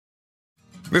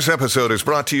This episode is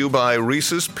brought to you by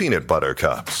Reese's Peanut Butter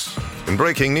Cups. In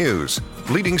breaking news,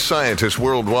 leading scientists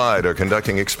worldwide are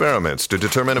conducting experiments to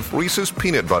determine if Reese's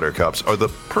Peanut Butter Cups are the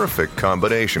perfect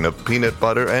combination of peanut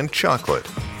butter and chocolate.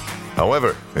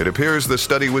 However, it appears the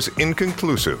study was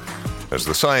inconclusive, as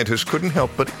the scientists couldn't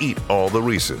help but eat all the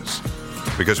Reese's.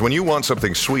 Because when you want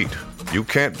something sweet, you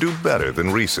can't do better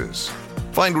than Reese's.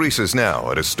 Find Reese's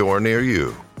now at a store near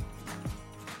you.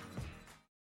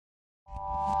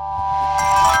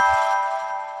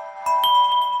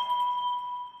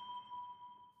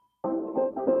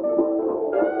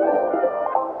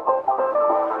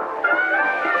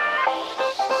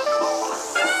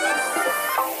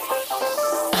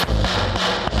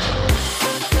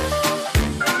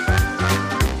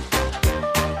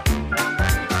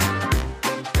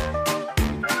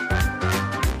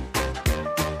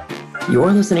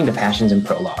 You're listening to Passions and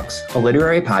Prologues, a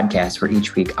literary podcast where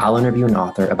each week I'll interview an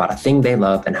author about a thing they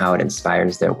love and how it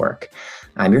inspires their work.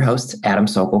 I'm your host, Adam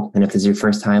Sokol, and if this is your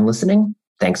first time listening,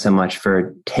 thanks so much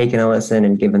for taking a listen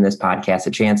and giving this podcast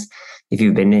a chance. If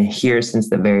you've been here since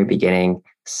the very beginning,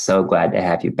 so glad to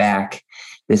have you back.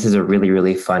 This is a really,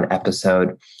 really fun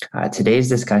episode. Today's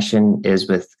discussion is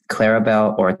with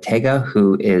Claribel Ortega,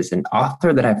 who is an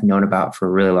author that I've known about for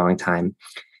a really long time.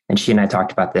 And she and I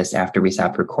talked about this after we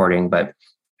stopped recording, but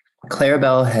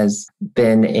Claribel has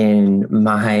been in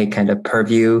my kind of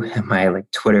purview, my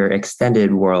Twitter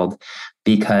extended world,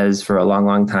 because for a long,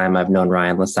 long time, I've known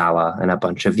Ryan LaSala and a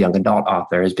bunch of young adult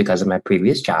authors because of my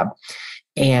previous job.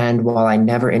 And while I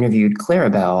never interviewed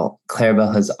Claribel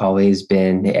has always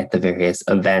been at the various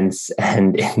events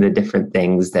and in the different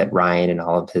things that Ryan and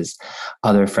all of his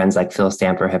other friends like Phil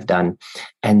Stamper have done.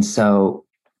 And so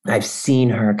I've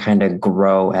seen her kind of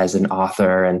grow as an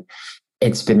author, and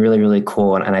it's been really, really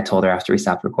cool. And I told her after we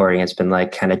stopped recording, it's been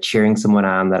like kind of cheering someone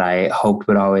on that I hoped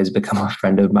would always become a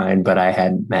friend of mine, but I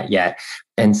hadn't met yet.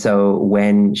 And so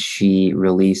when she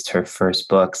released her first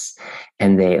books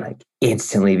and they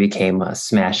instantly became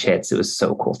smash hits, it was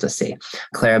so cool to see.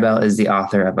 Claribel is the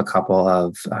author of a couple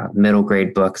of middle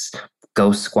grade books,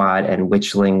 Ghost Squad and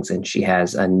Witchlings, and she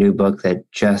has a new book that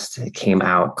just came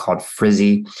out called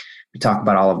Frizzy. We talk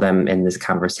about all of them in this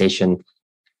conversation.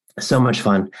 So much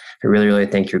fun. I really, really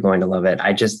think you're going to love it.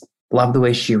 I just love the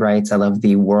way she writes. I love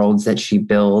the worlds that she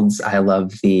builds. I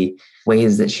love the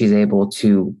ways that she's able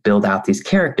to build out these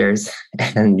characters.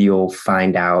 And you'll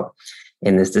find out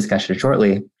in this discussion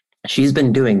shortly, she's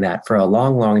been doing that for a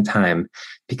long, long time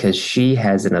because she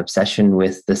has an obsession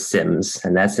with The Sims.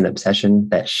 And that's an obsession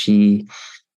that she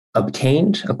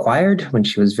acquired when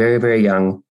she was very, very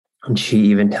young. And she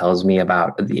even tells me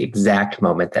about the exact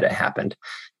moment that it happened.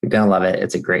 You're going to love it.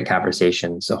 It's a great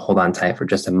conversation. So hold on tight for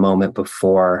just a moment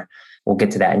before we'll get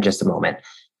to that in just a moment.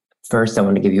 First, I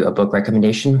want to give you a book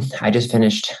recommendation. I just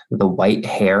finished The White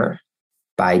Hair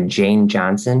by Jane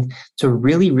Johnson. It's a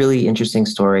really, really interesting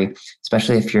story,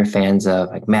 especially if you're fans of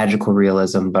magical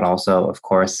realism, but also, of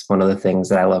course, one of the things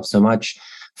that I love so much,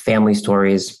 family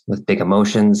stories with big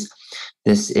emotions.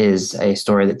 This is a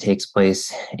story that takes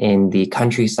place in the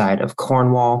countryside of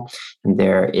Cornwall. And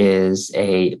there is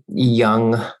a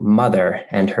young mother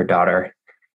and her daughter,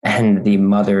 and the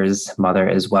mother's mother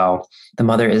as well. The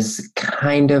mother is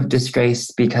kind of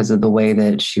disgraced because of the way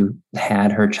that she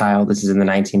had her child. This is in the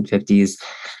 1950s.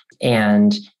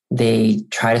 And they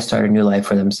try to start a new life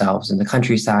for themselves in the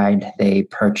countryside. They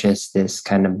purchase this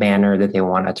kind of manor that they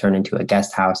want to turn into a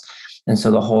guest house. And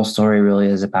so the whole story really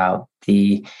is about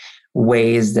the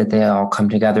ways that they all come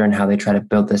together and how they try to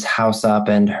build this house up,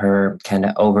 and her kind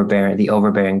of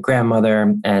overbearing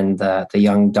grandmother, and the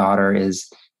young daughter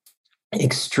is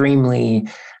extremely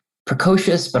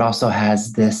precocious, but also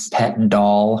has this pet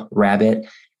doll rabbit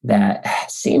that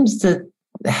seems to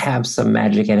have some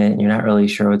magic in it, and you're not really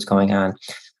sure what's going on.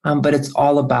 But it's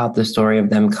all about the story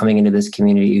of them coming into this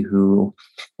community who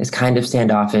is kind of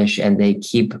standoffish, and they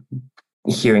keep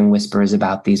hearing whispers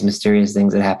about these mysterious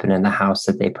things that happen in the house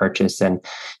that they purchase. And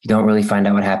you don't really find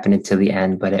out what happened until the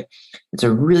end, but it's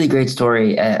a really great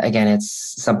story. Again,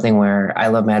 it's something where I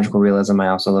love magical realism. I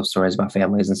also love stories about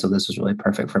families. And so this was really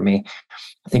perfect for me.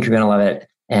 I think you're going to love it.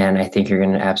 And I think you're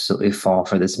going to absolutely fall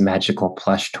for this magical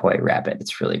plush toy rabbit.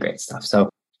 It's really great stuff. So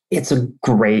it's a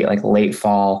great, late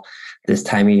fall, this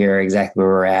time of year, exactly where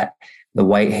we're at. The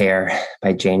White Hair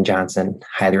by Jane Johnson.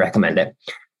 Highly recommend it.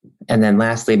 And then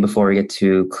lastly, before we get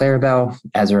to Claribel,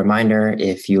 as a reminder,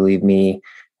 if you leave me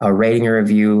a rating or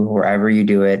review wherever you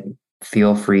do it,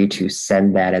 feel free to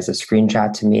send that as a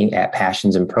screenshot to me at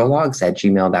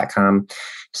passionsandprologues@gmail.com.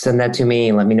 Send that to me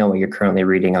and let me know what you're currently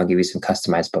reading. I'll give you some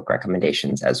customized book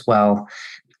recommendations as well.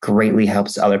 greatly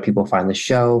helps other people find the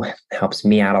show, helps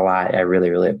me out a lot. I really,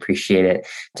 really appreciate it.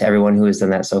 To everyone who has done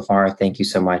that so far, thank you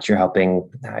so much. You're helping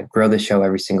grow the show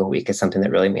every single week. It's something that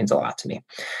really means a lot to me.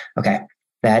 Okay,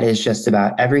 that is just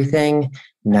about everything.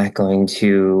 I'm not going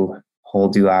to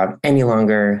hold you out any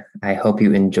longer. I hope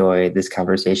you enjoy this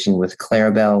conversation with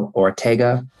Claribel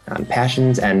Ortega on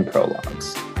passions and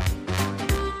prologues.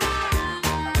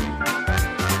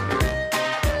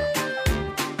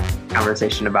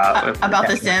 Conversation about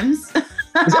The Sims.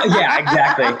 Yeah,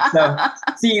 exactly. So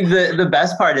see, the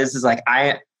best part is like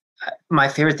my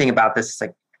favorite thing about this is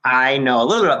like I know a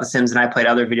little bit about The Sims, and I played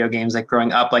other video games like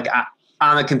growing up, like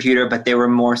on the computer, but they were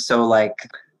more so like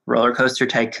Roller Coaster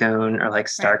Tycoon or like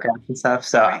StarCraft and stuff.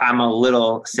 So I'm a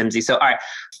little Simsy. So all right,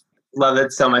 love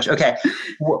it so much. Okay,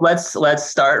 let's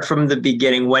start from the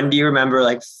beginning. When do you remember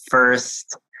like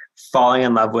first falling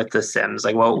in love with The Sims?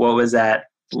 Like what was that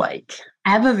like? I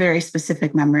have a very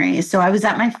specific memory. So I was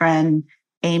at my friend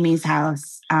Amy's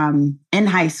house in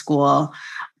high school,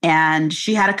 and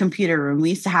she had a computer room. We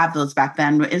used to have those back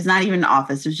then. It was not even an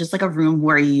office. It was just like a room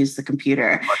where you use the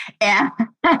computer.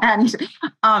 And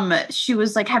she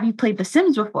was like, have you played The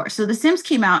Sims before? So The Sims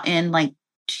came out in like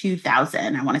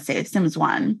 2000, I want to say, Sims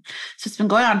 1. So it's been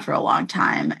going on for a long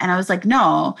time. And I was like,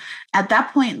 no. At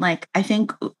that point, like, I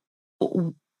think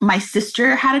my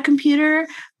sister had a computer,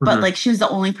 but like she was the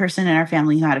only person in our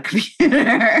family who had a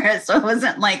computer. So it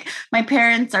wasn't like my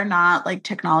parents are not like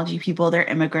technology people. They're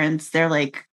immigrants. They're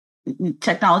like,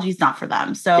 technology is not for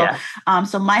them. So,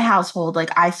 so my household,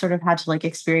 like I sort of had to like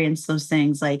experience those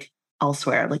things like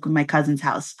elsewhere, like with my cousin's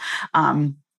house.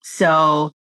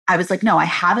 So I was like, no, I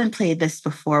haven't played this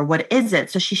before. What is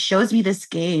it? So she shows me this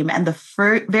game. And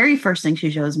the very first thing she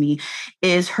shows me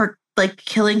is her like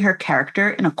killing her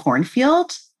character in a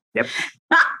cornfield. Yep.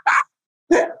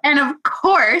 And of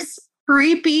course,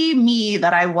 creepy me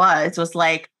that I was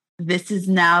like, this is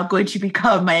now going to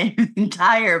become my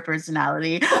entire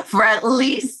personality for at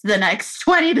least the next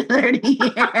 20 to 30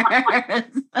 years.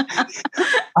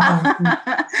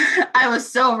 I was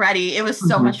so ready. It was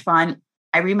so much fun.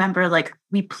 I remember like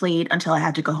we played until I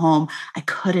had to go home. I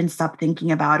couldn't stop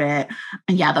thinking about it.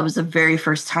 And yeah, that was the very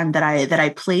first time that I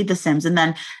played The Sims. And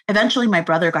then eventually my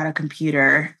brother got a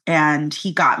computer and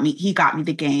he got me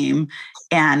the game.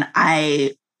 And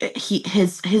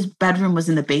his bedroom was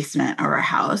in the basement of our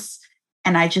house.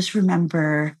 And I just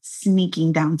remember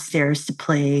sneaking downstairs to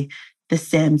play The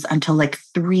Sims until like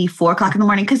 3-4 o'clock in the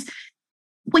morning. Because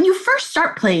when you first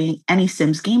start playing any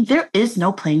Sims game, there is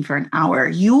no playing for an hour.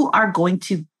 You are going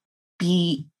to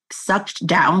be sucked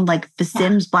down like the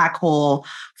Sims black hole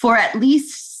for at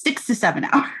least 6 to 7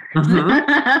 hours.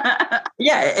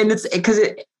 Yeah, and it's because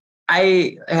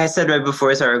like I said right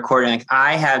before I started recording, like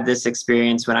I had this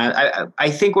experience when I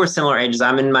think we're similar ages.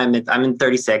 I'm in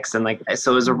 36, and like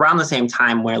so it was around the same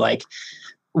time where like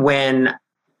when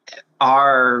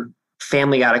our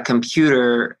family got a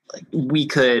computer, like we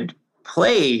could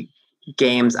play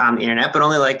games on the internet, but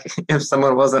only like if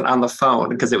someone wasn't on the phone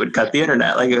because it would cut the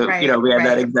internet. Like, we had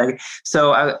that exact.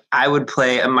 So I would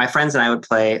play, my friends and I would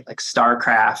play like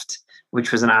StarCraft,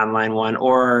 which was an online one,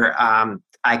 or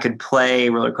I could play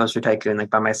Roller Coaster Tycoon like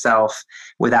by myself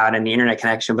without any internet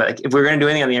connection. But like if we were going to do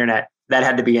anything on the internet, that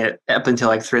had to be up until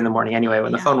like 3 a.m. anyway,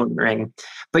 when the phone would ring.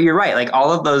 But you're right. Like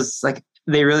all of those, like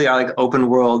they really are like open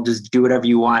world, just do whatever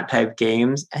you want type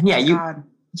games. And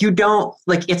you don't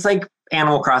like, it's like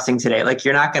Animal Crossing today. Like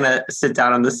you're not going to sit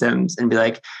down on The Sims and be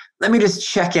like, let me just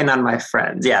check in on my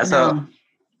friends. Yeah.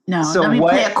 No, so let me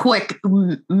play a quick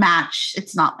match.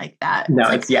 It's not like that. No,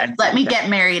 let me get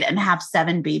married and have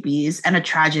 7 babies and a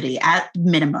tragedy at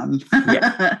minimum.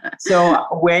 So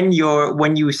when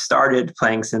you started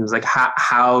playing Sims, like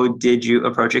how did you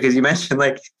approach it? Because you mentioned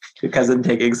like your cousin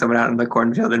taking someone out in the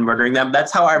cornfield and murdering them.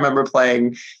 That's how I remember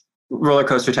playing Roller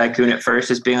Coaster Tycoon at first,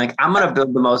 just being like, I'm going to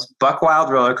build the most buck wild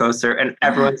roller coaster and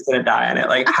everyone's going to die on it.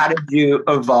 Like, how did you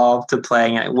evolve to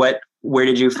playing it? Where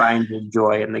did you find your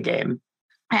joy in the game?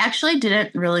 I actually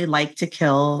didn't really like to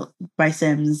kill my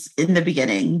Sims in the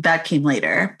beginning. That came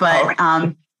later. But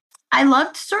I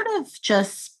loved sort of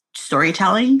just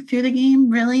storytelling through the game,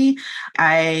 really.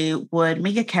 I would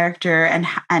make a character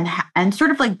and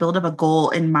sort of like build up a goal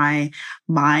in my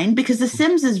mind, because The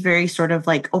Sims is very sort of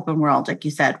like open world, like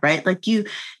you said, right? Like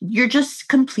you're just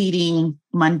completing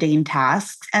mundane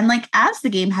tasks. And like as the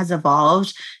game has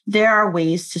evolved, there are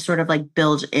ways to sort of like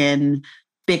build in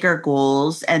bigger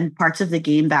goals and parts of the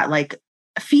game that like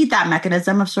feed that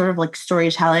mechanism of sort of like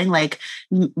storytelling, like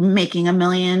making a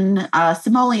million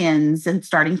simoleons and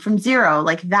starting from zero.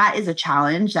 Like that is a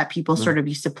challenge that people sort of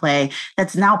used to play.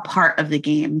 That's now part of the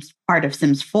games, part of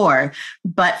Sims 4.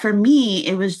 But for me,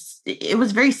 it was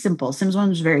very simple. Sims 1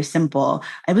 was very simple.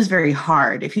 It was very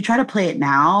hard. If you try to play it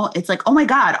now, it's like, oh my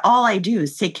God, all I do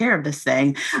is take care of this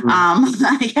thing.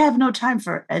 I have no time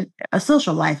for a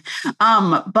social life.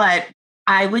 But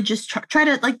I would just try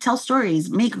to like tell stories,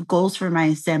 make goals for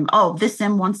my sim. Oh, this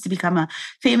sim wants to become a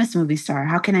famous movie star.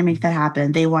 How can I make that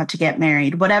happen? They want to get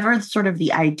married. Whatever sort of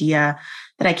the idea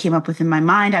that I came up with in my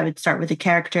mind, I would start with a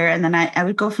character and then I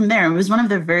would go from there. It was one of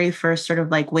the very first sort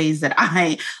of like ways that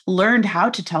I learned how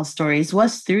to tell stories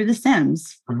was through The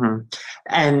Sims. Mm-hmm.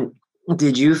 And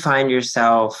did you find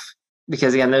yourself,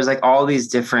 because again, there's like all these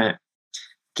different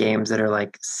games that are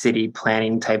like city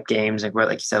planning type games, like where,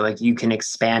 like you said, like you can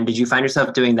expand. Did you find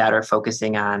yourself doing that or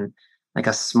focusing on like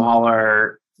a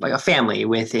smaller, like a family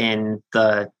within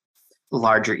the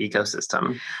larger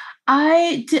ecosystem?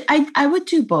 I would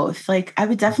do both. Like I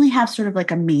would definitely have sort of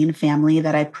like a main family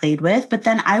that I played with, but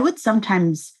then I would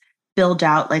sometimes build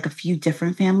out like a few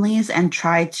different families and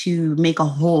try to make a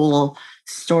whole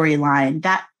storyline.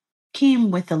 That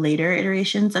came with the later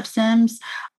iterations of Sims,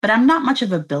 but I'm not much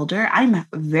of a builder. I'm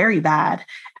very bad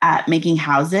at making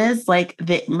houses. Like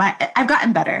I've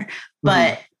gotten better,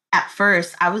 but at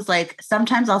first I was like,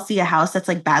 sometimes I'll see a house that's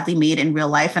like badly made in real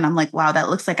life. And I'm like, wow, that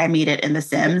looks like I made it in The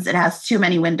Sims. It has too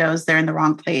many windows. They're in the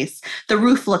wrong place. The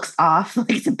roof looks off,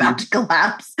 like it's about to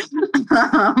collapse.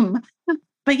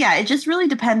 But yeah, it just really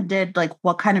depended like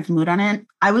what kind of mood on it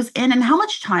I was in and how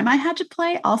much time I had to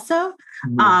play also.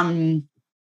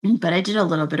 But I did a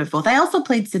little bit of both. I also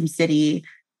played SimCity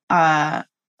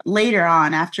later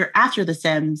on after The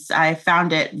Sims. I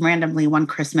found it randomly one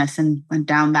Christmas and went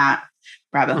down that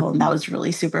rabbit hole, and that was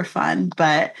really super fun.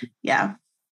 But yeah.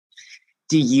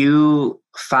 Do you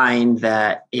find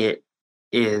that it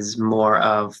is more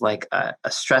of like a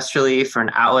stress relief or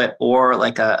an outlet or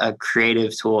like a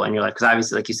creative tool in your life? Because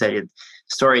obviously, like you said,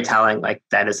 storytelling, like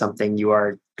that is something you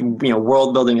are,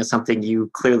 world building is something you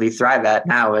clearly thrive at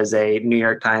now as a New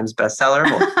York Times bestseller.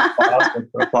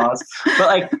 Applause. But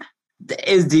like,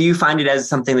 do you find it as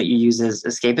something that you use as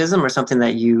escapism or something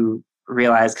that you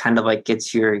realize kind of like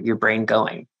gets your brain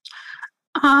going?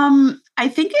 I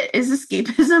think it is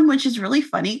escapism, which is really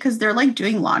funny because they're like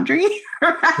doing laundry,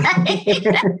 right?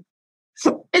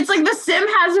 It's like the sim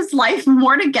has his life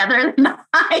more together than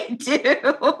I do.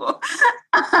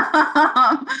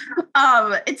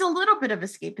 It's a little bit of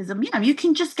escapism. Yeah, you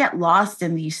can just get lost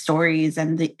in these stories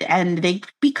and they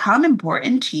become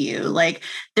important to you. Like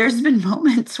there's been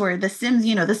moments where the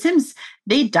Sims,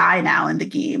 they die now in the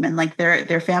game and like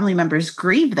their family members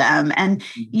grieve them. And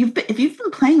if you've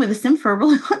been playing with a sim for a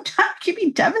really long time, it can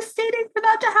be devastating for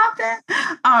that to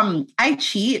happen. I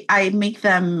cheat. I make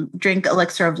them drink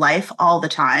elixir of life all the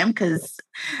time because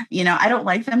I don't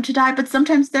like them to die, but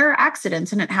sometimes there are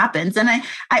accidents and it happens. And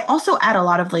I also add a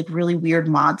lot of like really weird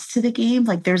mods to the game.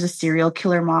 Like there's a serial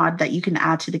killer mod that you can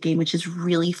add to the game, which is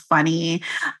really funny.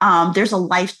 There's a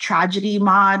life tragedy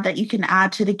mod that you can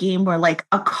add to the game where like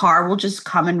a car will just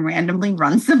come and randomly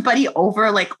run somebody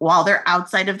over like while they're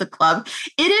outside of the club.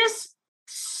 It is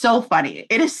so funny.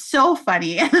 It is so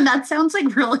funny. And that sounds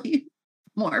like really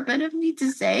morbid of me to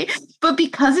say, but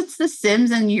because it's The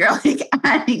Sims and you're like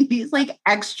adding these like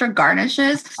extra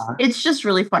garnishes, it's just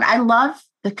really fun. I love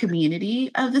the community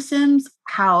of The Sims,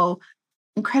 how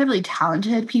incredibly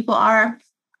talented people are,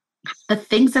 the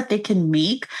things that they can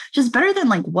make, just better than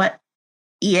like what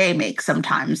EA makes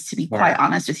sometimes, to be quite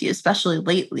honest with you, especially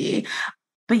lately.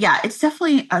 But yeah, it's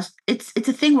definitely it's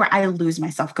a thing where I lose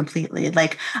myself completely.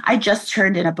 Like I just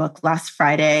turned in a book last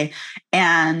Friday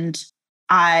and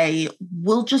I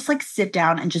will just like sit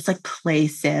down and just like play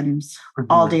Sims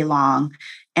all day long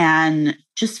and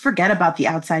just forget about the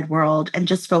outside world and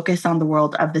just focus on the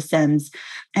world of The Sims.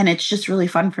 And it's just really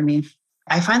fun for me.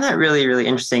 I find that really, really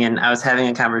interesting. And I was having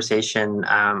a conversation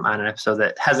on an episode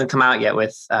that hasn't come out yet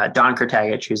with Dawn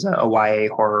Kurtagich, who's a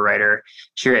YA horror writer.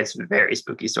 She writes very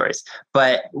spooky stories.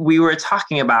 But we were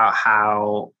talking about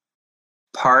how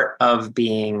part of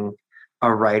being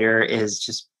a writer is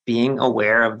just being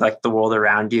aware of like the world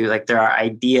around you. Like there are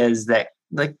ideas that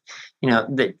like,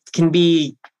 that can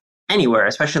be anywhere,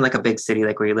 especially in like a big city,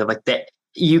 like where you live, like that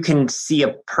you can see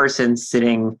a person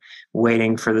sitting,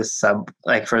 waiting for the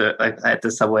at the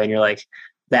subway. And you're like,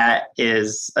 that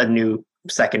is a new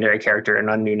secondary character in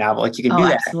a new novel. Like you can do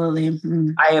that.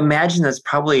 Absolutely. I imagine is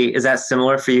that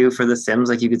similar for you for The Sims?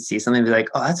 Like you could see something and be like,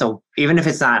 oh, even if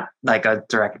it's not like a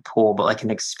direct pull, but like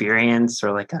an experience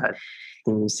or like a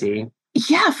thing you see.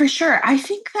 Yeah, for sure. I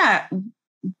think that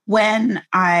when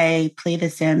I play The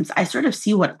Sims, I sort of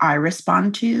see what I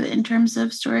respond to in terms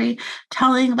of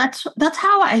storytelling. That's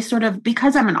how I sort of,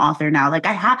 because I'm an author now, like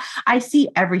I see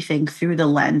everything through the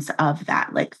lens of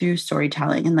that, like through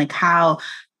storytelling and like how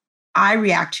I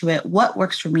react to it, what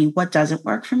works for me, what doesn't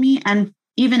work for me. And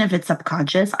even if it's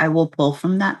subconscious, I will pull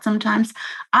from that sometimes.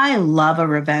 I love a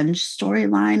revenge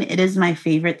storyline. It is my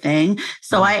favorite thing.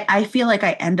 So I feel like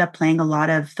I end up playing a lot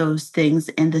of those things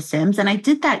in The Sims. And I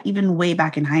did that even way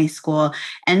back in high school.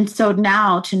 And so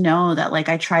now to know that like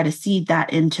I try to seed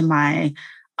that into my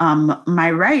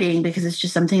writing because it's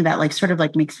just something that like sort of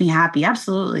like makes me happy.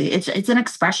 Absolutely. It's an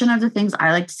expression of the things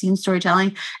I like to see in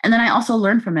storytelling. And then I also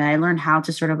learn from it. I learn how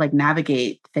to sort of like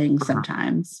navigate things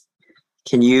sometimes.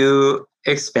 Can you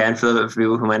expand for the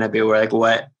people who might not be aware, like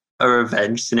what a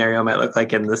revenge scenario might look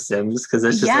like in The Sims? Because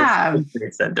it's just a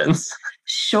great sentence.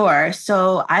 Sure.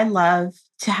 So I love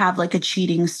to have like a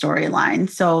cheating storyline.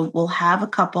 So we'll have a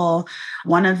couple.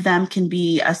 One of them can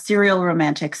be a serial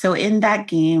romantic. So in that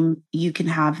game, you can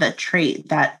have that trait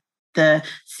that the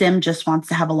sim just wants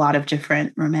to have a lot of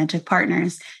different romantic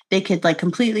partners. They could like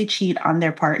completely cheat on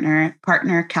their partner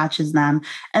catches them,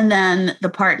 and then the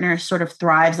partner sort of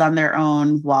thrives on their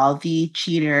own while the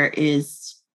cheater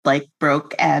is like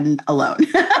broke and alone.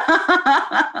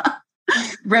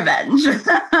 Revenge.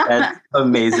 That's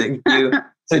amazing.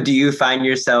 Do you find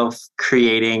yourself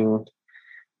creating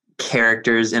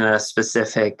characters in a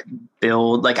specific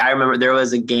build? Like I remember there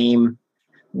was a game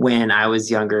when I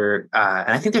was younger, and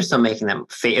I think they're still making them.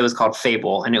 It was called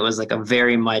Fable, and it was like a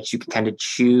very much you could kind of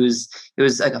choose. It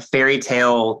was like a fairy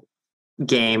tale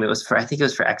game. I think it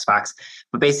was for Xbox,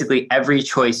 but basically every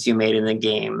choice you made in the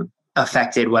game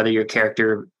affected whether your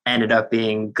character ended up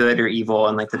being good or evil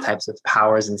and like the types of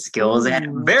powers and skills. They had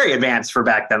very advanced for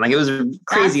back then. Like it was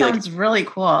crazy. That sounds really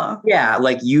cool. Yeah.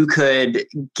 Like you could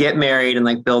get married and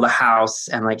like build a house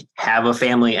and like have a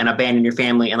family and abandon your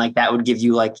family. And like that would give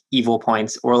you like evil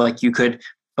points, or like you could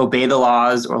obey the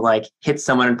laws or like hit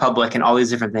someone in public, and all these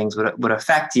different things would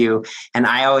affect you. And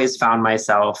I always found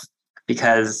myself,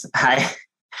 because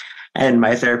and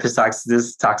my therapist talks to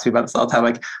me about this all the time.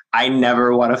 Like, I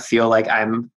never want to feel like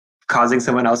I'm causing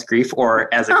someone else grief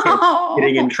or as a kid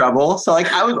getting in trouble. So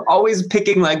like, I was always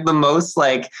picking like the most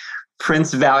like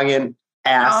Prince Valiant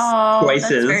ass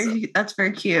choices. That's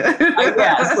very cute. I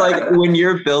guess like when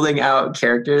you're building out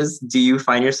characters, do you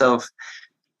find yourself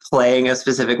playing a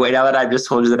specific way? Now that I've just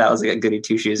told you that I was like a goody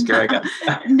two shoes girl.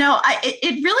 No,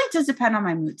 it really does depend on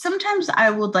my mood. Sometimes I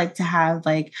would like to have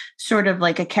like sort of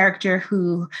like a character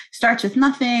who starts with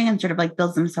nothing and sort of like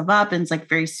builds themselves up and it's like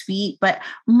very sweet. But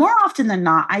more often than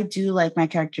not, I do like my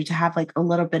character to have like a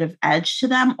little bit of edge to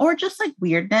them or just like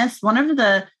weirdness. One of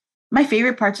my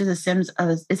favorite parts of The Sims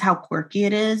is how quirky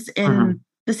it is. In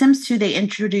The Sims 2, they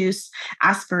introduce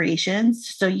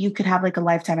aspirations. So you could have like a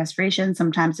lifetime aspiration.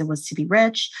 Sometimes it was to be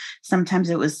rich. Sometimes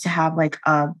it was to have like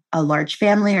a large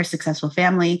family or successful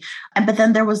family. But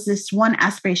then there was this one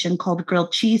aspiration called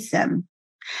grilled cheese sim.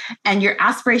 And your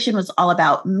aspiration was all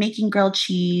about making grilled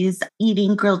cheese,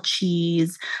 eating grilled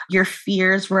cheese. Your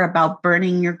fears were about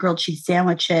burning your grilled cheese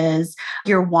sandwiches.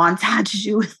 Your wants had to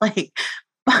do with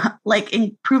like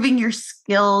improving your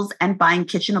skills and buying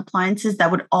kitchen appliances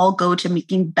that would all go to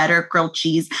making better grilled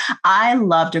cheese. I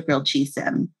loved a grilled cheese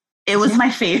sim. It was my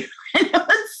favorite. It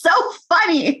was so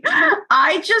funny.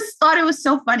 I just thought it was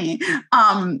so funny.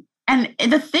 And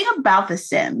the thing about The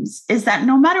Sims is that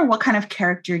no matter what kind of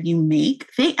character you make,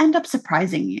 they end up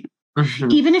surprising you.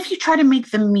 Even if you try to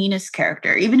make the meanest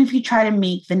character, even if you try to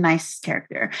make the nicest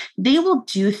character, they will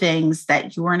do things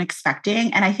that you weren't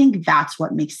expecting. And I think that's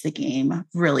what makes the game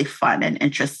really fun and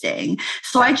interesting.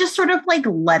 So I just sort of like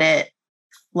let it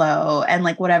flow and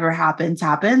like whatever happens.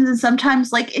 And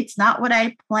sometimes like it's not what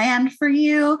I planned for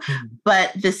you,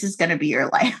 but this is going to be your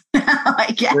life now,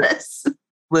 I guess.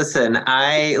 Listen,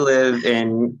 I live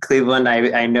in Cleveland.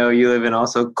 I know you live in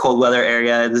also cold weather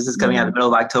area. This is coming out in the middle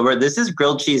of October. This is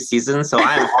grilled cheese season, so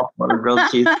I'm all for grilled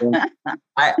cheese.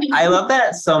 I love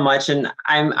that so much, and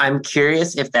I'm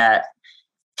curious if that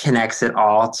connects at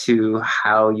all to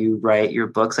how you write your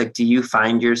books. Like, do you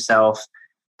find yourself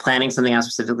planning something out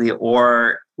specifically,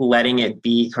 or letting it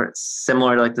be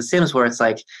similar to like The Sims, where it's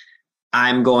like,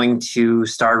 I'm going to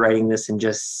start writing this and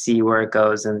just see where it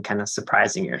goes, and kind of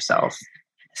surprising yourself?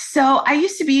 So I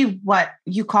used to be what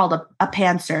you called a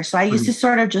pantser. So I used to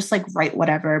sort of just like write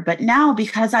whatever. But now,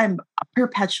 because I'm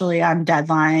perpetually on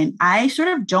deadline, I sort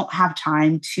of don't have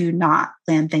time to not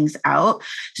plan things out.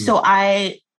 So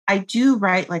I do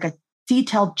write like a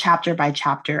detailed chapter by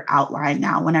chapter outline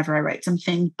now whenever I write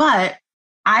something. But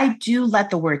I do let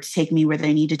the words take me where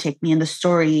they need to take me and the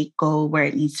story go where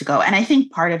it needs to go. And I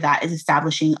think part of that is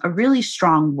establishing a really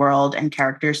strong world and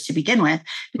characters to begin with.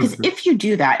 Because if you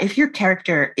do that, if your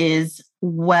character is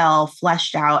well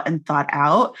fleshed out and thought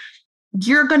out,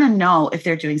 you're going to know if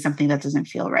they're doing something that doesn't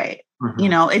feel right.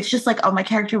 It's just like, oh, my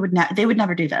character they would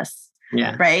never do this.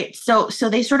 Yeah. Right. So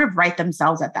they sort of write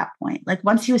themselves at that point. Like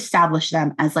once you establish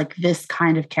them as like this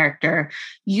kind of character,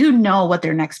 you know what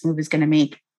their next move is going to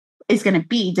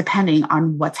be depending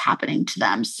on what's happening to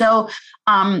them. So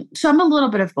I'm a little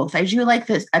bit of both. I do like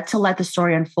this to let the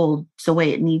story unfold the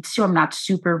way it needs to. I'm not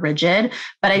super rigid,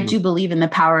 but I do believe in the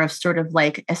power of sort of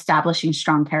like establishing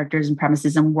strong characters and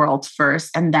premises and worlds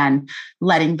first, and then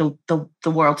letting the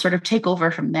world sort of take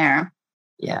over from there.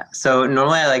 Yeah. So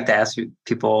normally I like to ask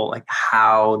people like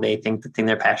how they think the thing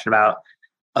they're passionate about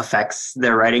affects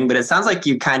their writing, but it sounds like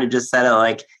you kind of just said it.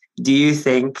 Like, do you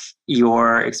think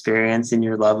your experience and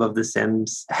your love of The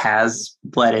Sims has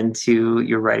bled into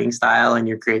your writing style and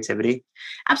your creativity?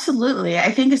 Absolutely. I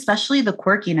think especially the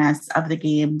quirkiness of the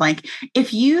game. Like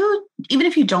even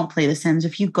if you don't play The Sims,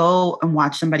 if you go and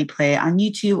watch somebody play on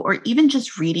YouTube, or even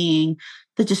just reading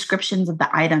the descriptions of the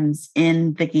items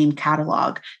in the game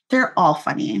catalog, they're all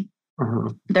funny.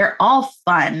 They're all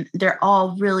fun. They're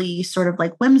all really sort of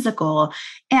like whimsical.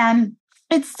 And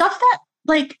it's stuff that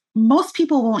like most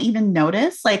people won't even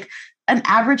notice. Like an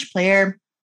average player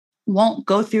won't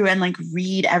go through and like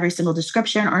read every single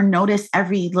description or notice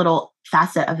every little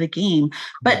facet of the game.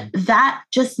 But that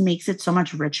just makes it so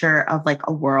much richer of like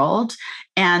a world.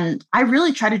 And I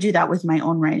really try to do that with my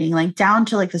own writing, like down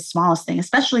to like the smallest thing,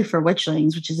 especially for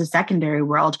Witchlings, which is a secondary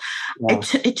world. Wow.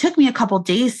 It took me a couple of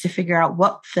days to figure out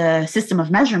what the system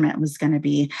of measurement was going to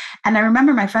be. And I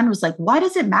remember my friend was like, why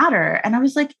does it matter? And I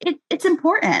was like, it's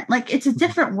important. Like it's a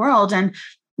different world. And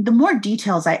the more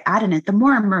details I add in it, the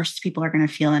more immersed people are going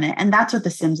to feel in it. And that's what The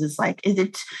Sims is like.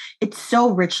 It's so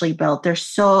richly built. There's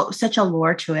such a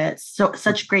lore to it,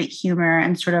 such great humor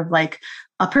and sort of like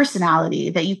a personality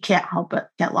that you can't help but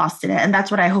get lost in it. And that's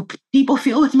what I hope people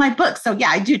feel with my book. So yeah,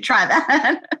 I do try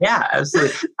that. Yeah,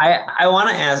 absolutely. I want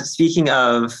to ask, speaking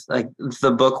of like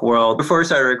the book world, before we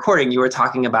started recording, you were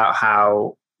talking about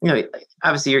how,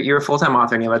 obviously you're a full-time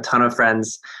author and you have a ton of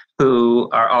friends who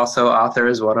are also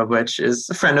authors, one of which is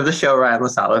a friend of the show, Ryan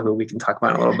LaSala, who we can talk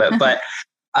about in a little bit. But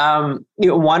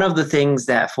one of the things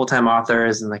that full-time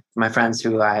authors and like my friends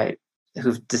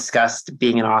who've discussed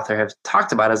being an author have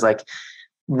talked about is like,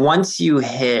 once you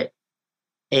hit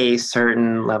a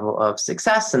certain level of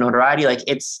success and notoriety, like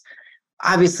it's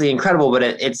obviously incredible, but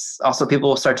it's also people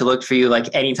will start to look for you.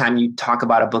 Like anytime you talk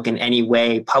about a book in any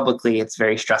way publicly, it's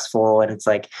very stressful. And it's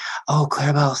like, oh,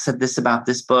 Claribel said this about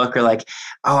this book, or like,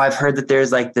 oh, I've heard that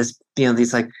there's like this,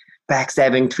 these like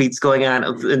backstabbing tweets going on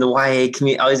in the YA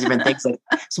community, all these different things. Like,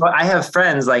 so I have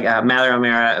friends like Mallory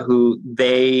O'Mara who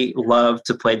they love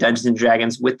to play Dungeons and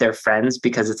Dragons with their friends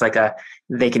because it's like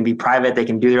they can be private, they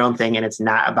can do their own thing, and it's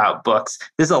not about books.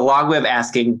 This is a long way of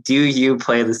asking, do you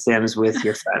play The Sims with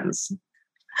your friends?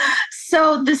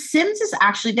 So The Sims is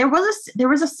actually, there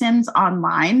was a Sims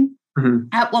online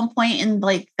at one point in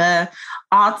like the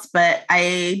aughts, but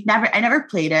I never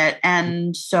played it.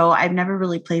 And so I've never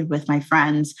really played with my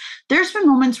friends. There's been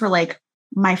moments where like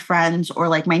my friends or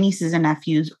like my nieces and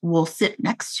nephews will sit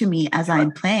next to me as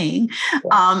I'm playing.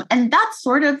 And that's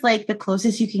sort of like the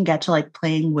closest you can get to like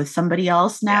playing with somebody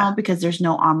else now because there's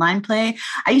no online play.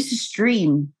 I used to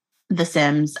stream The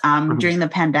Sims during the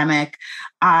pandemic.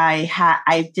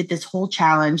 I did this whole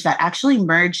challenge that actually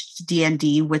merged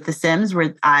D&D with The Sims,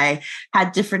 where I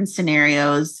had different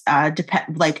scenarios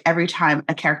like every time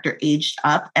a character aged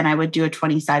up, and I would do a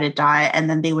 20-sided die, and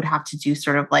then they would have to do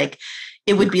sort of like,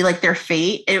 it would be like their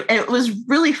fate. It was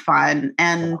really fun,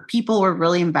 and people were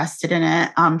really invested in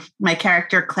it. My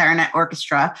character, Clarinet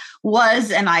Orchestra,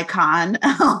 was an icon.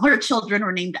 Her children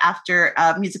were named after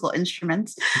musical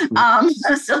instruments.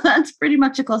 So that's pretty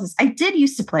much the closest. I did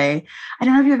used to play. I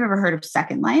don't know if you've ever heard of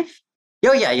Second Life.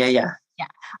 Oh, yeah. Yeah.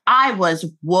 I was,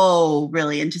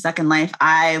 really into Second Life.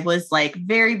 I was like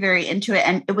very, very into it.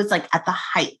 And it was like at the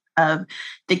height of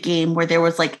the game where there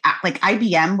was like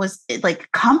IBM was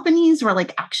like companies were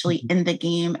like actually in the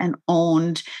game and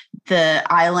owned the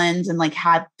islands and like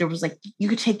there was like, you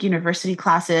could take university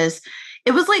classes.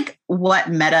 It was like what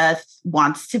Meta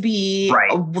wants to be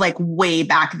like way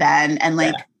back then and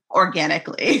like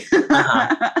organically.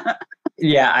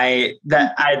 Yeah, I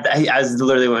was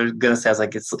literally what I was gonna say. I was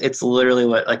like, it's literally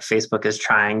what like Facebook is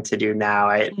trying to do now.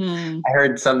 I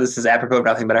heard this is apropos of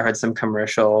nothing, but I heard some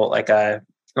commercial, like a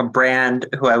brand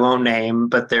who I won't name,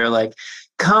 but they're like,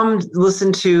 come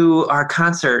listen to our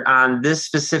concert on this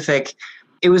specific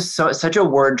it was such a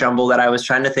word jumble that I was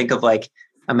trying to think of like,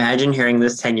 imagine hearing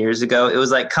this 10 years ago. It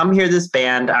was like, come hear this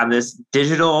band on this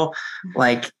digital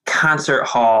like concert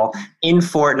hall in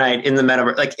Fortnite in the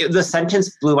metaverse. Like the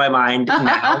sentence blew my mind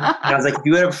now. And I was like, if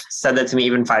you would have said that to me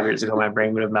even 5 years ago, my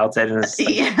brain would have melted. And it's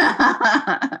like,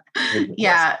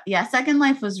 yeah. Second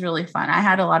Life was really fun. I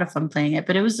had a lot of fun playing it,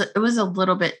 but it was a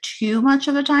little bit too much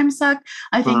of a time suck.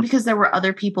 I think because there were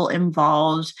other people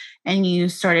involved and you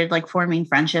started like forming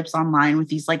friendships online with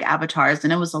these like avatars,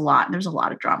 and it was a lot. And there was a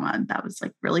lot of drama, and that was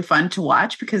like really fun to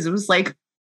watch because it was like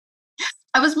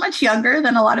I was much younger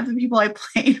than a lot of the people I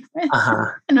played with.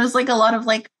 And it was like a lot of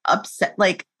like upset,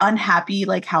 like unhappy,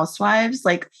 like housewives,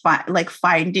 like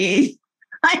finding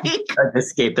like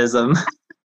escapism.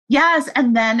 Yes.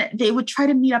 And then they would try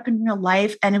to meet up in real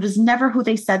life, and it was never who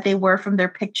they said they were from their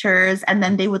pictures. And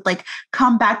then they would like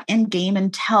come back in game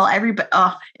and tell everybody.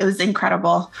 Oh, it was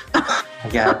incredible.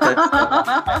 Yeah.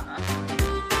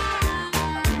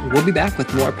 We'll be back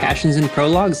with more Passions and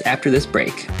Prologues after this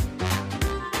break.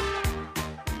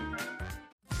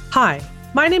 Hi,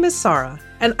 my name is Sarah,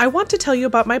 and I want to tell you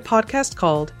about my podcast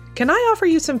called Can I Offer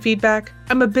You Some Feedback?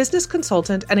 I'm a business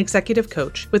consultant and executive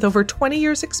coach with over 20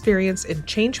 years experience in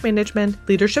change management,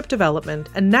 leadership development,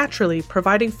 and naturally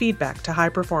providing feedback to high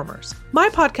performers. My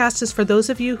podcast is for those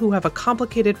of you who have a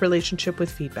complicated relationship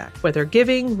with feedback, whether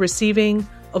giving, receiving,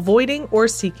 avoiding, or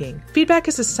seeking. Feedback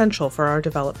is essential for our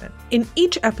development. In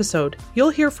each episode, you'll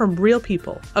hear from real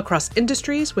people across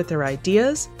industries with their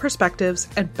ideas, perspectives,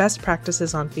 and best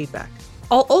practices on feedback.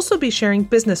 I'll also be sharing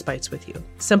business bites with you,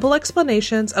 simple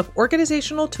explanations of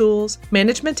organizational tools,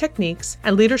 management techniques,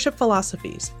 and leadership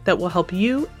philosophies that will help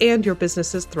you and your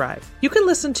businesses thrive. You can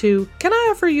listen to Can I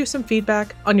Offer You Some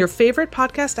Feedback on your favorite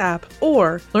podcast app,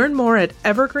 or learn more at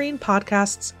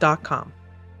evergreenpodcasts.com.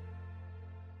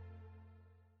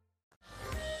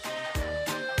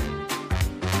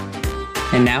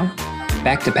 And now,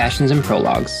 back to Passions and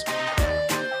Prologues.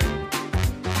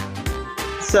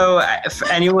 So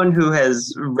for anyone who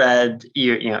has read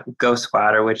your Ghost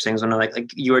Squad or Witch Things, when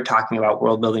like you were talking about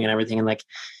world building and everything, and like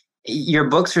your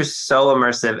books are so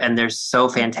immersive and they're so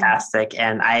fantastic.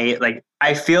 And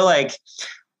I feel like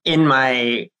in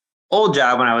my old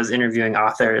job when I was interviewing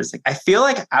authors, like I feel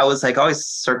like I was like always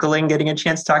circling getting a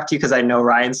chance to talk to you because I know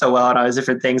Ryan so well and all these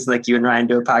different things. Like you and Ryan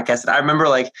do a podcast, and I remember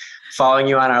like following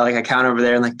you on our like account over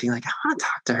there and like being like, I want to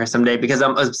talk to her someday because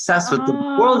I'm obsessed with the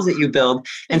worlds that you build.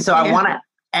 And so I want to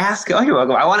ask, you're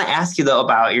welcome. I want to ask you though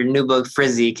about your new book,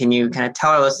 Frizzy. Can you kind of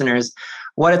tell our listeners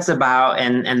what it's about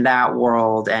and that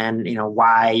world, and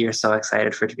why you're so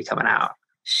excited for it to be coming out?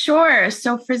 Sure.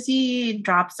 So Frizzy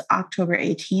drops October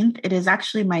 18th. It is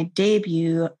actually my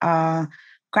debut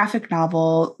graphic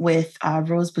novel with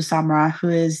Rose Busamra, who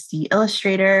is the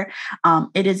illustrator.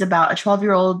 It is about a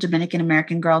 12-year-old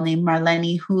Dominican-American girl named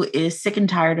Marlene who is sick and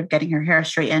tired of getting her hair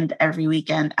straightened every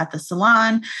weekend at the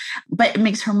salon, but it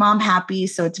makes her mom happy.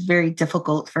 So it's very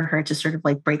difficult for her to sort of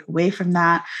like break away from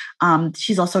that.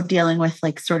 She's also dealing with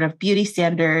like sort of beauty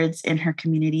standards in her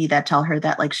community that tell her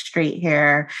that like straight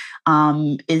hair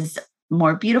is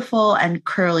more beautiful and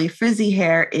curly frizzy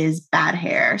hair is bad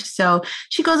hair. So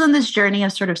she goes on this journey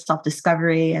of sort of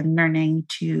self-discovery and learning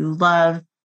to love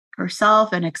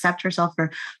herself and accept herself for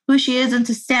who she is and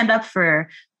to stand up for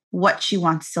what she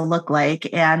wants to look like.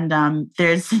 And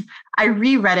I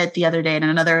reread it the other day in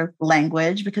another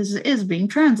language because it is being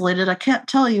translated. I can't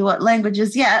tell you what language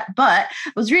is yet, but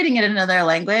I was reading it in another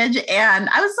language and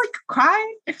I was like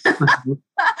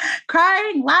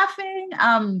crying, laughing.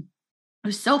 It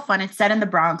was so fun. It's set in the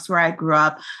Bronx where I grew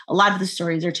up. A lot of the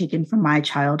stories are taken from my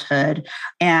childhood.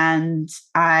 And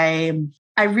I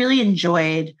really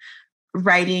enjoyed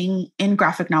writing in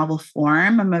graphic novel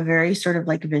form. I'm a very sort of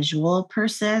like visual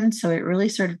person. So it really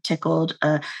sort of tickled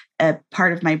a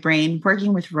part of my brain.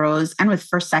 Working with Rose and with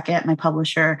First Second, my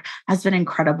publisher, has been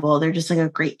incredible. They're just like a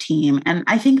great team. And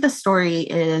I think the story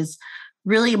is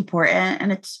really important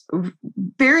and it's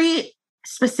very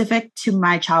specific to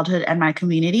my childhood and my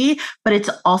community, but it's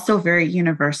also very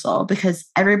universal because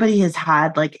everybody has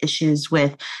had like issues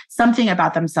with something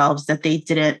about themselves that they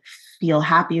didn't feel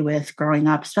happy with growing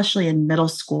up, especially in middle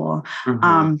school.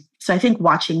 Mm-hmm. So I think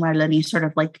watching Marlene sort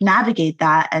of like navigate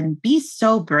that and be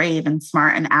so brave and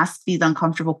smart and ask these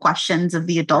uncomfortable questions of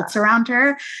the adults around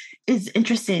her is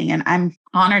interesting. And I'm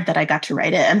honored that I got to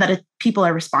write it and that people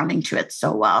are responding to it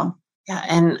so well. Yeah.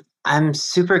 And I'm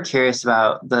super curious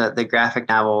about the graphic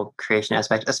novel creation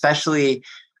aspect, especially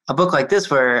a book like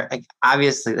this, where like,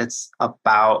 obviously it's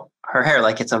about her hair.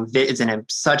 Like it's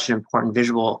such an important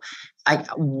visual.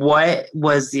 What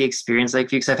was the experience like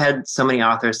for you? Because I've had so many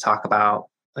authors talk about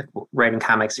like writing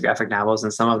comics or graphic novels,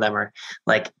 and some of them are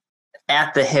like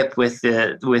at the hip with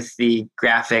the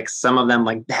graphics. Some of them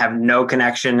like have no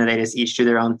connection and they just each do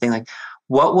their own thing. Like,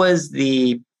 what was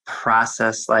the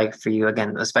process like for you,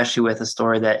 again, especially with a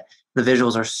story that the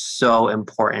visuals are so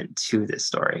important to this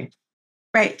story?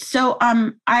 Right. So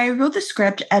I wrote the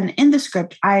script, and in the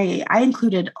script, I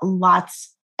included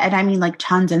lots, and I mean like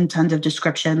tons and tons of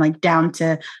description, like down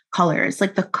to colors.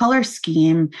 Like the color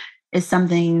scheme is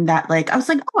something that like, I was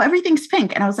like, oh, everything's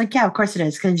pink. And I was like, yeah, of course it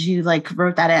is. Cause you like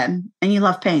wrote that in and you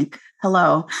love pink.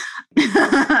 Hello.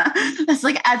 It's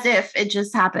like as if it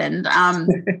just happened.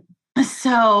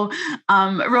 So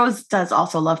Rose does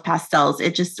also love pastels.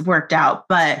 It just worked out.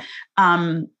 But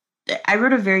I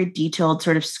wrote a very detailed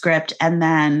sort of script, and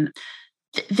then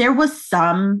there was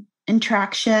some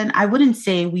interaction. I wouldn't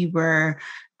say we were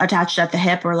attached at the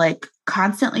hip or like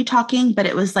constantly talking, but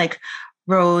it was like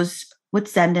Rose would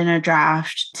send in a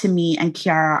draft to me and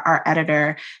Kiara, our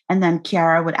editor, and then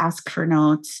Kiara would ask for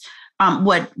notes,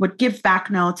 would give back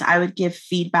notes. I would give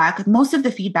feedback. Most of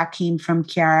the feedback came from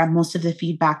Kiara. Most of the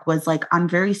feedback was like on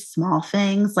very small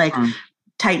things, like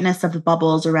tightness of the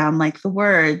bubbles around like the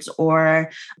words or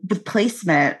the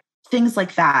placement, things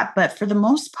like that. But for the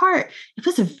most part, it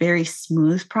was a very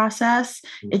smooth process.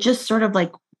 It just sort of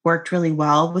like worked really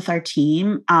well with our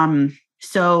team.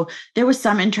 So there was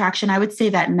some interaction. I would say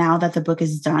that now that the book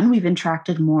is done, we've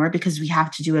interacted more because we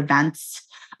have to do events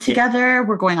together. Yeah.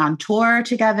 We're going on tour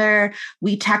together.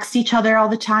 We text each other all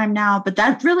the time now, but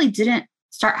that really didn't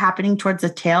start happening towards the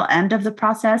tail end of the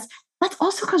process. That's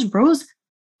also because Rose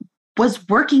was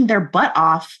working their butt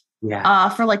off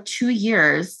for like 2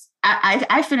 years.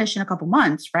 I finished in a couple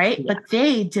months, right? Yeah. But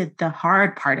they did the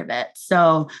hard part of it.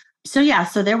 So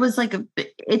there was like,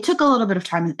 it took a little bit of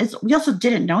time. We also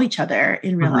didn't know each other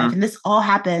in real life. And this all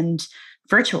happened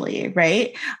virtually,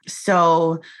 right?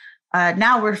 So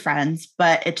now we're friends,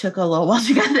 but it took a little while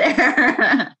to get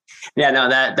there. Yeah, no,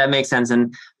 that makes sense.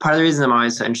 And part of the reason I'm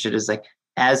always so interested is like,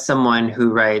 as someone who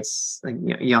writes like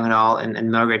young adult and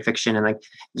middle grade fiction, and like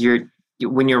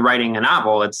when you're writing a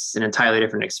novel, it's an entirely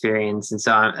different experience. And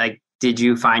so like, did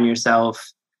you find yourself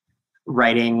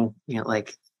writing,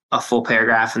 like a full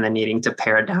paragraph and then needing to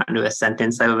pare it down to a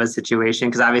sentence type of a situation?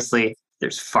 Because obviously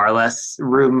there's far less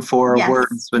room for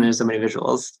words when there's so many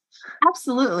visuals.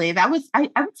 Absolutely. That was, I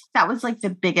would say that was like the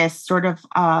biggest sort of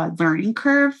learning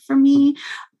curve for me,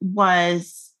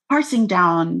 was parsing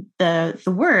down the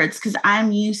words, because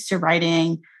I'm used to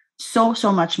writing so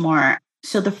much more.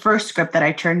 So the first script that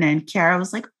I turned in, Kiara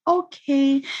was like,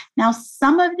 okay, now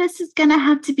some of this is going to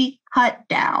have to be cut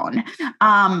down.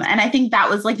 And I think that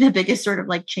was like the biggest sort of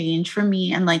like change for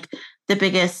me. And like the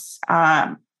biggest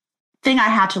thing I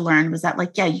had to learn was that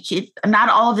like, not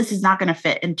all of this is not going to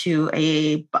fit in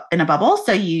a bubble.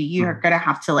 So you're going to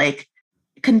have to like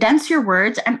condense your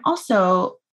words and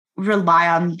also rely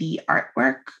on the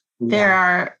artwork.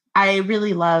 Yeah. I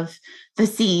really love the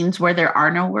scenes where there are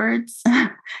no words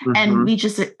and we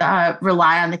just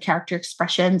rely on the character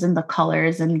expressions and the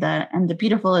colors and the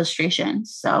beautiful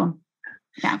illustrations. So,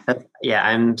 yeah.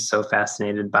 I'm so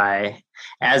fascinated by,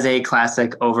 as a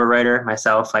classic overwriter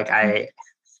myself, like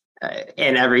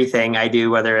in everything I do,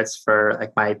 whether it's for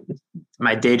like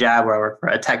my day job where I work for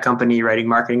a tech company writing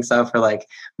marketing stuff, or like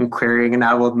I'm querying a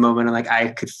novel at the moment, and like I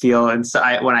could feel, and so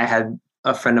when I had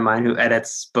a friend of mine who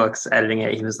edits books, editing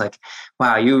it, he was like,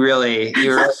 wow, you really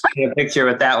painted a picture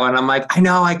with that one. I'm like, I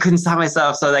know, I couldn't stop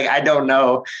myself. So like, I don't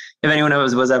know if anyone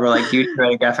was ever like, you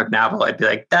write a graphic novel, I'd be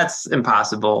like, that's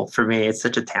impossible for me. It's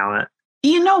such a talent.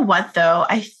 You know what, though?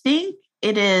 I think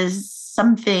it is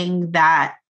something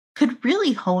that could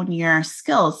really hone your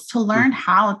skills to learn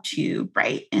how to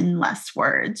write in less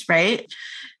words, right?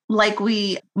 Like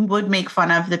we would make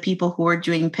fun of the people who were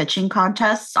doing pitching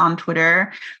contests on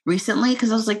Twitter recently,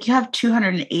 because I was like, you have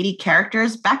 280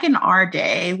 characters. Back in our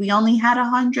day, we only had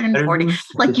 140.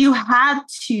 Like you had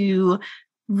to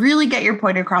really get your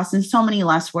point across in so many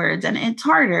less words. And it's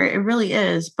harder. It really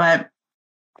is. But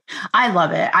I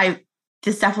love it.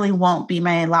 This definitely won't be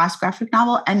my last graphic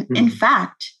novel. And in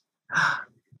fact,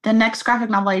 the next graphic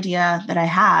novel idea that I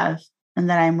have and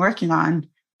that I'm working on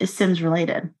is Sims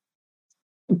related.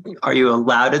 Are you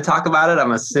allowed to talk about it?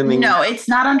 I'm assuming. No, it's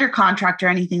not under contract or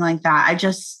anything like that. I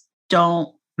just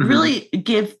don't really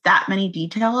give that many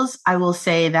details. I will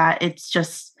say that it's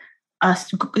just a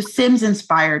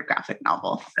Sims-inspired graphic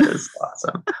novel. That is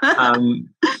awesome. All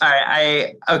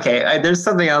right, there's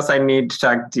something else I need to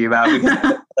talk to you about,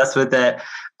 because that's with it.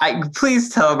 Please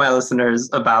tell my listeners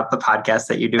about the podcast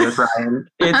that you do with Ryan.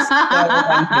 It's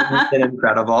so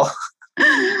incredible.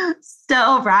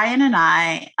 So Ryan and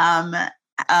I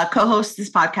co-hosts this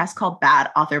podcast called Bad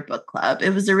Author Book Club.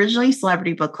 It was originally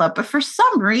Celebrity Book Club, but for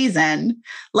some reason,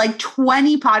 like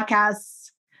 20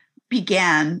 podcasts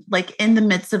began like in the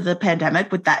midst of the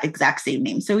pandemic with that exact same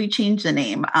name. So we changed the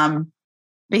name.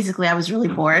 Basically, I was really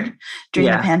bored during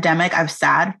the pandemic. I was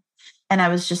sad. And I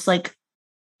was just like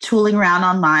tooling around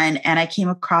online, and I came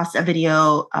across a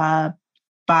video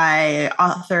by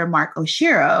author Mark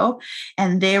Oshiro,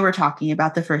 and they were talking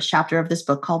about the first chapter of this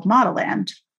book called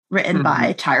Modelland, written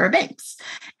by Tyra Banks.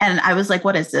 And I was like,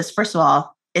 what is this? First of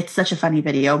all, it's such a funny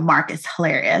video. Mark is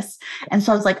hilarious. And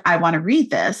so I was like, I want to read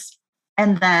this.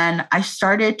 And then I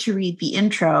started to read the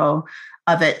intro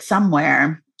of it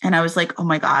somewhere. And I was like, oh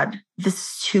my God, this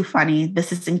is too funny.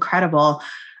 This is incredible.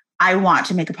 I want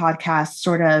to make a podcast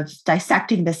sort of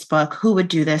dissecting this book. Who would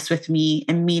do this with me?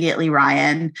 Immediately,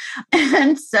 Ryan.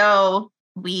 And so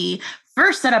we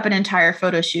first set up an entire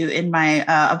photo shoot in my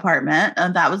apartment.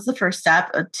 That was the first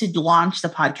step to launch the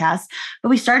podcast. But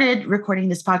we started recording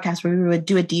this podcast where we would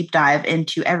do a deep dive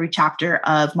into every chapter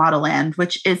of Modelland,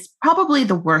 which is probably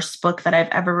the worst book that I've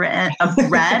ever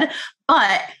read,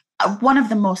 but one of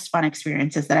the most fun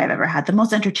experiences that I've ever had, the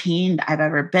most entertained I've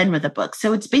ever been with a book.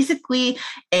 So it's basically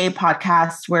a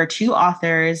podcast where two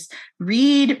authors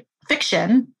read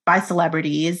fiction by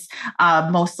celebrities,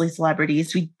 mostly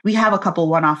celebrities. We have a couple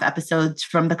one-off episodes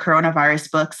from the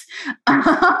coronavirus books.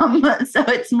 So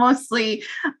it's mostly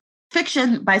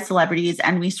fiction by celebrities,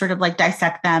 and we sort of like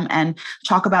dissect them and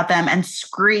talk about them and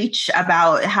screech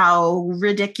about how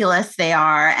ridiculous they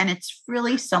are. And it's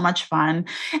really so much fun.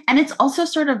 And it's also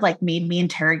sort of like made me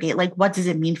interrogate, like, what does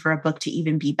it mean for a book to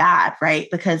even be bad, right?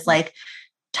 Because like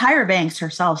Tyra Banks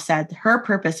herself said her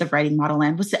purpose of writing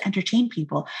Modelland was to entertain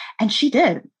people. And she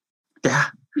did. Yeah.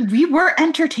 We were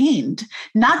entertained,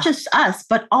 not just us,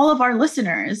 but all of our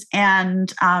listeners.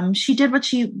 And she did what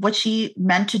she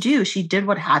meant to do. She did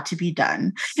what had to be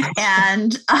done.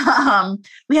 And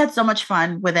we had so much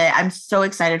fun with it. I'm so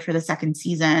excited for the second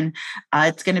season.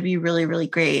 It's going to be really, really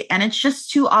great. And it's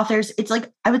just two authors. It's like,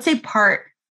 I would say part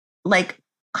like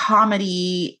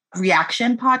comedy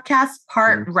reaction podcast,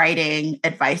 part writing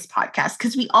advice podcast.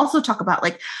 Because we also talk about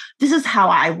like, this is how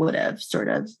I would have sort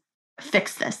of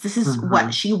fixed this. This is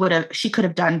what she could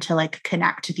have done to like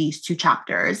connect to these two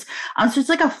chapters. So it's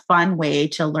like a fun way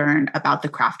to learn about the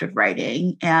craft of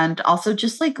writing, and also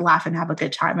just like laugh and have a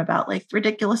good time about like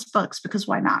ridiculous books, because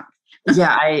why not?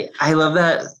 Yeah, I love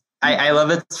that. I love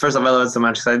it. First of all, I love it so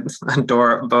much because I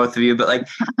adore both of you. But like,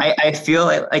 I feel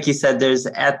like you said, there's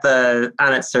on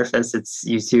its surface, it's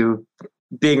you two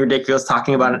being ridiculous,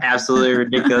 talking about an absolutely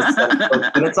ridiculous book.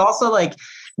 But it's also like,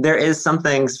 there is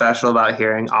something special about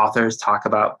hearing authors talk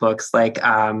about books like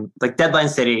Deadline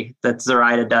City that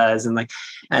Zoraida does. And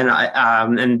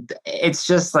it's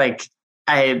just like,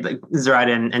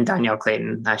 Zoraida and Danielle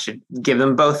Clayton, I should give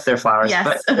them both their flowers.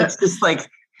 Yes. But it's just like,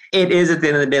 it is at the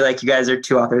end of the day, like you guys are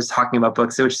two authors talking about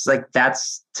books, which is like,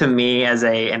 that's to me as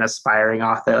an aspiring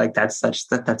author, like that's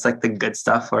like the good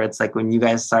stuff, where it's like when you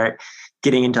guys start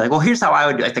getting into like, well, here's how I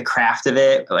would do like the craft of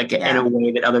it, like in a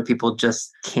way that other people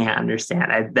just can't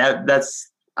understand. I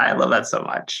love that so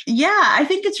much. Yeah, I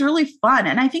think it's really fun.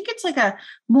 And I think it's like a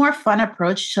more fun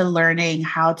approach to learning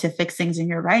how to fix things in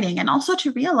your writing. And also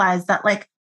to realize that like,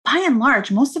 by and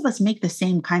large, most of us make the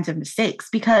same kinds of mistakes,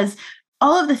 because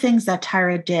all of the things that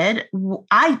Tyra did,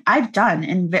 I've done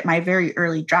in my very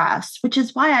early drafts, which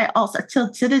is why I also, till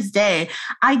to this day,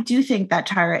 I do think that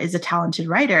Tyra is a talented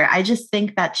writer. I just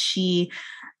think that she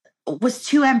was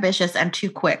too ambitious and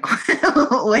too quick.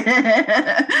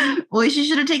 Well, she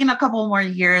should have taken a couple more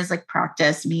years, like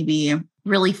practice, maybe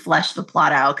really flesh the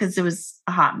plot out, because it was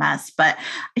a hot mess. But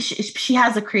she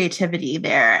has a creativity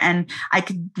there, and I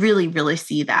could really, really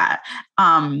see that.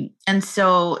 And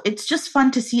so it's just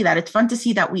fun to see that. It's fun to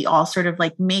see that we all sort of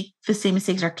like make the same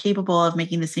mistakes, are capable of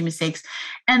making the same mistakes.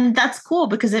 And that's cool,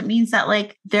 because it means that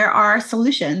like there are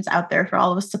solutions out there for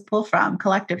all of us to pull from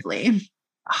collectively.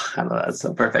 I love that.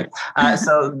 So perfect.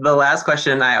 So the last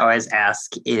question I always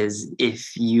ask is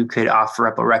if you could offer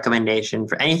up a recommendation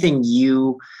for anything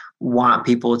you want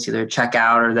people to either check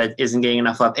out or that isn't getting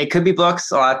enough love. It could be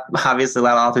books. Obviously, a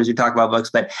lot of authors who talk about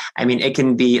books, but I mean, it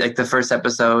can be like the first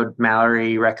episode,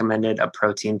 Mallory recommended a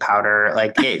protein powder.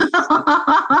 Like it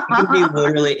could be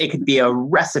literally, it could be a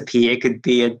recipe. It could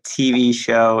be a TV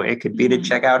show. It could be to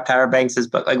check out Tyra Banks's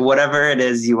book, like whatever it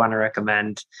is you want to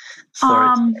recommend.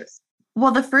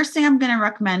 Well, the first thing I'm going to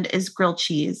recommend is grilled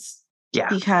cheese. Yeah.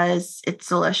 Because it's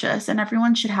delicious and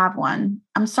everyone should have one.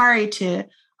 I'm sorry to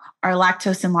our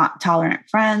lactose intolerant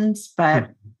friends, but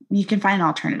you can find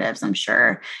alternatives, I'm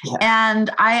sure. Yeah. And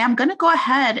I am going to go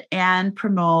ahead and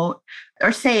promote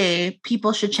or say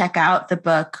people should check out the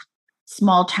book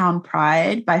Small Town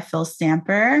Pride by Phil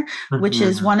Stamper, which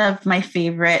is one of my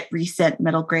favorite recent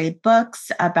middle grade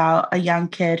books about a young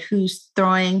kid who's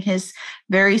throwing his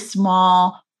very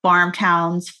small farm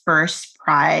town's first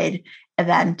Pride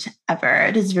event ever.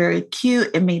 It is very cute.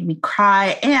 It made me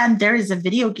cry. And there is a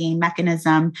video game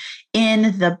mechanism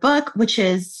in the book, which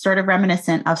is sort of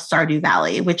reminiscent of Stardew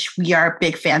Valley, which we are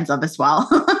big fans of as well.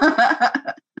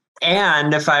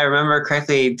 And if I remember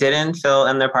correctly, didn't Phil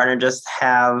and their partner just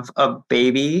have a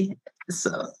baby?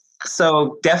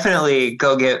 So definitely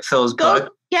go get Phil's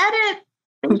book. Get it.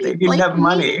 They didn't have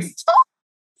money.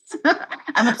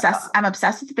 I'm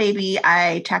obsessed with the baby.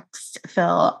 I text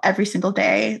Phil every single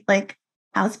day. Like,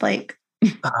 how's Blake?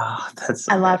 Oh, that's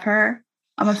so I love her.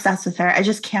 I'm obsessed with her. I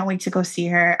just can't wait to go see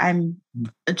her. I'm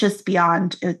just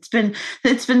beyond. It's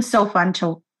been so fun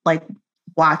to like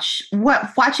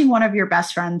watching one of your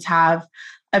best friends have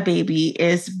a baby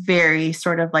is very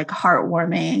sort of like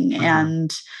heartwarming. And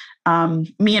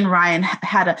me and Ryan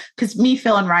because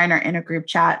Phil and Ryan are in a group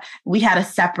chat. We had a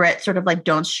separate sort of like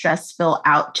don't stress Phil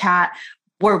out chat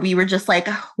where we were just like,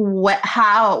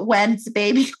 when's the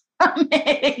baby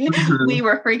coming? We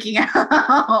were freaking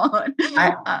out.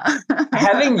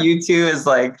 Having you two as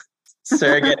like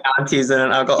surrogate aunties and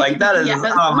an uncle, like that is, yes.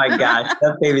 Oh my gosh,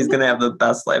 that baby's going to have the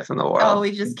best life in the world. Oh,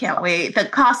 we just can't wait. The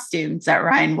costumes that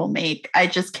Ryan will make, I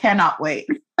just cannot wait.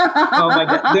 Oh my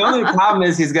God. The only problem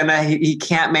is he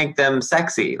can't make them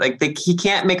sexy. Like he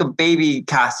can't make a baby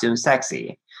costume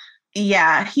sexy.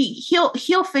 Yeah,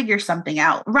 he'll figure something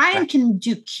out. Ryan can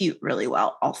do cute really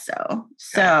well also.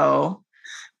 So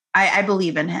I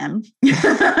believe in him.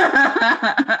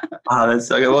 Oh, that's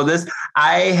so good. Well,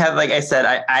 I have, like I said,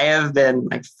 I have been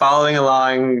like following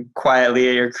along quietly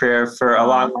at your career for a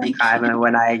long time. And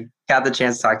when I got the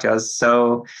chance to talk to you, I was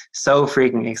so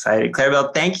freaking excited.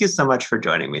 Claribel, thank you so much for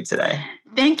joining me today.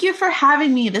 Thank you for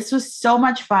having me. This was so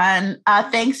much fun.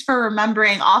 Thanks for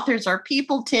remembering authors are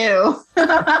people too.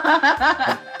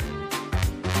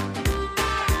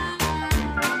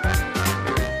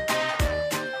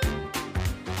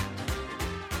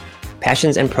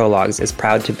 Passions and Prologues is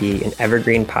proud to be an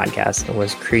evergreen podcast and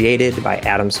was created by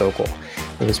Adam Sokol.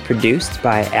 It was produced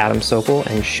by Adam Sokol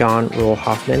and Sean Rule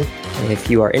Hoffman. And if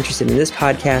you are interested in this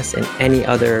podcast and any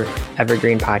other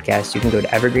evergreen podcast, you can go to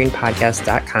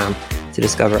evergreenpodcast.com to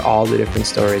discover all the different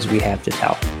stories we have to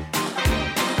tell.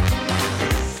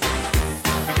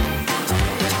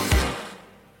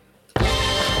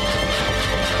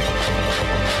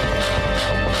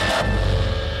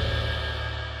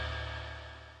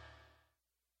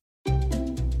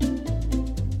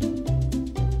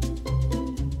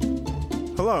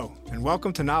 Hello, and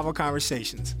welcome to Novel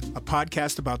Conversations, a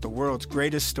podcast about the world's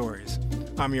greatest stories.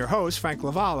 I'm your host, Frank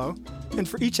Lavallo, and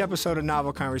for each episode of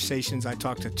Novel Conversations, I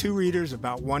talk to two readers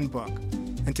about one book.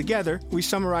 And together, we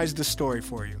summarize the story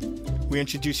for you. We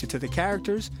introduce you to the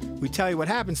characters, we tell you what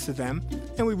happens to them,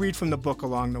 and we read from the book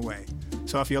along the way.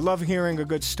 So if you love hearing a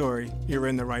good story, you're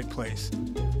in the right place.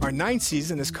 Our 9th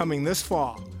season is coming this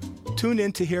fall. Tune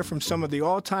in to hear from some of the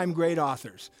all-time great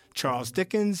authors, Charles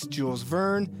Dickens, Jules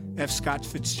Verne, F. Scott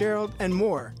Fitzgerald, and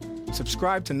more.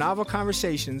 Subscribe to Novel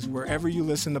Conversations wherever you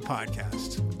listen to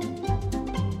podcasts.